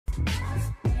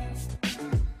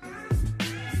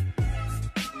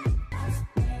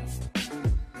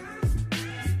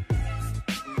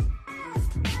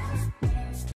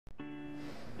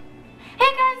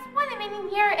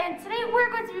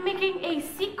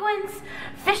Sequins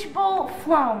Fishbowl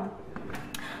Floam.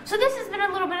 So this has been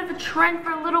a little bit of a trend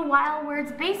for a little while, where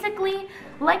it's basically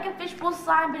like a fishbowl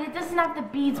slime, but it doesn't have the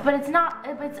beads, but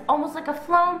it's almost like a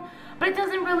Floam, but it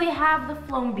doesn't really have the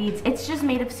Floam beads. It's just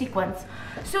made of sequins.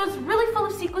 So it's really full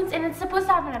of sequins, and it's supposed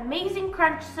to have an amazing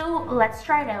crunch, so let's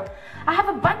try it out. I have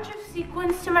a bunch of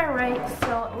sequins to my right,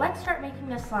 so let's start making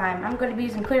the slime. I'm going to be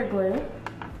using clear glue.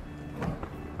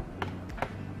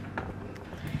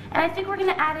 And I think we're going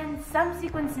to add in some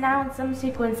sequins now and some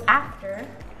sequins after.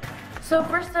 So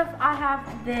first up, I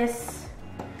have this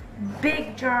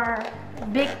big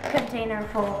container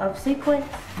full of sequins.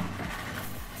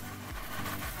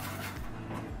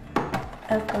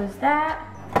 Out goes that.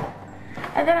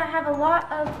 And then I have a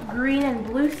lot of green and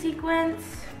blue sequins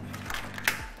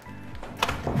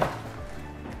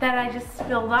that I just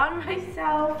spilled on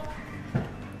myself.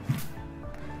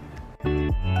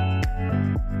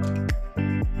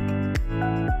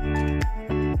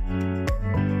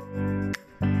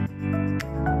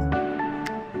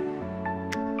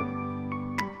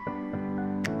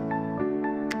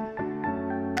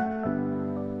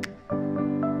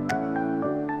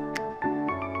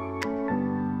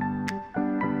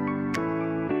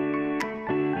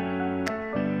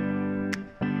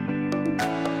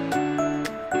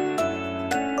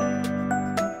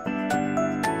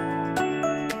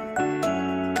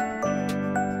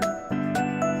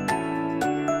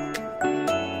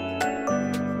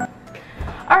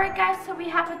 Alright guys, so we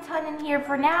have a ton in here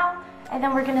for now, and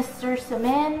then we're going to stir it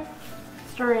in.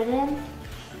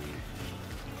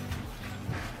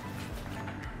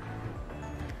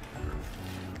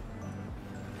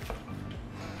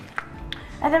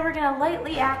 And then we're going to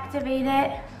lightly activate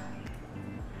it.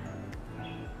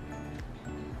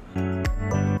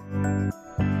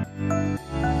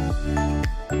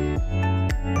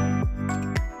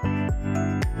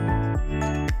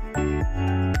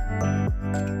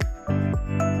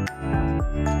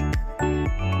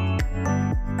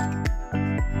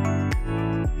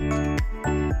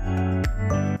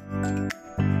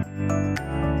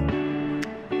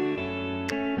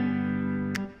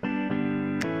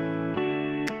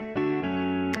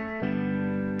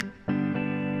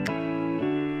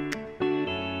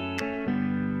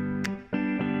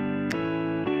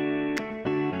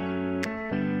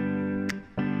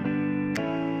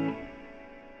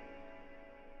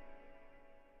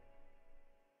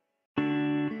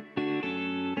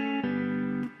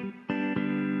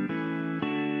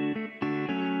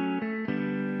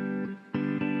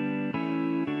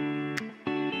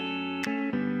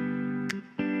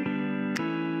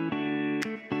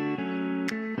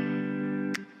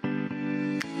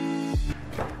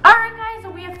 Alright guys, so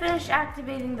we have finished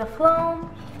activating the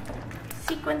Floam,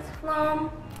 Sequins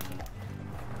Floam,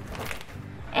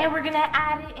 and we're going to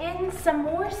add in some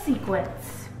more sequins.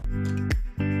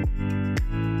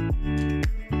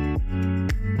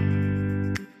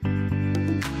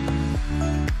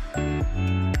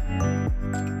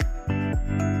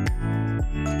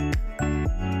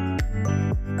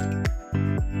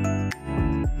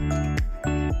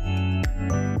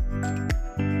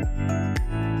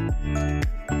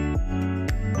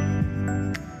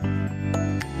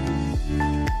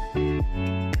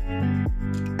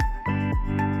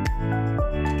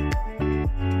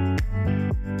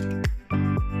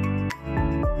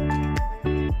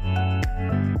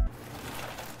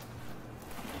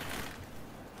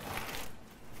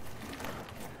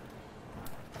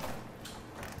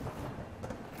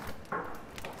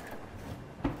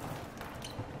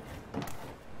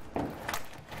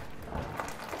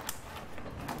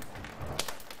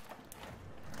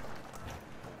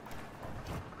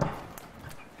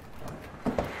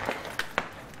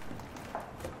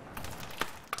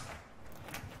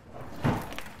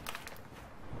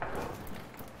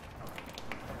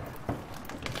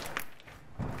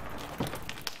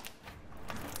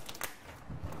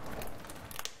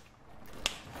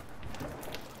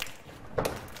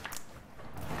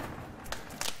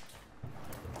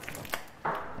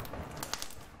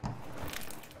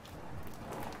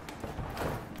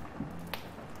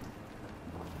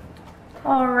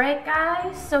 Alright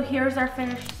guys, so here's our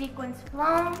finished Sequins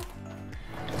Floam.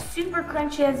 Super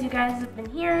crunchy, as you guys have been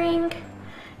hearing.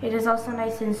 It is also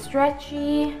nice and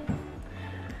stretchy.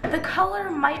 The color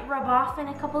might rub off in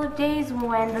a couple of days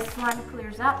when the slime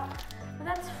clears up, but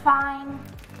that's fine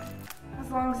as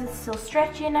long as it's still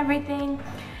stretchy and everything.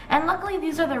 And luckily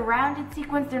these are the rounded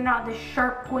sequins, they're not the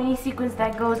sharp pointy sequins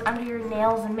that goes under your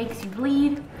nails and makes you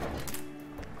bleed.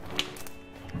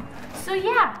 So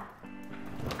yeah,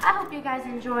 I hope you guys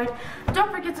enjoyed.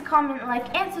 Don't forget to comment,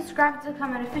 like, and subscribe to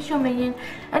become an official minion.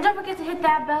 And don't forget to hit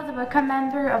that bell to become a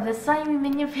member of the Slimy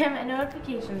Minion Fam and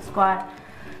Notification Squad.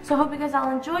 So I hope you guys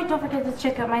all enjoyed. Don't forget to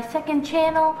check out my second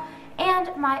channel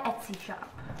and my Etsy shop.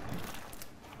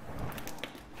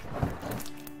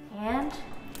 And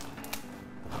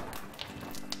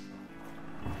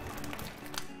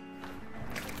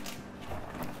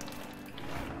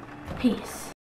peace.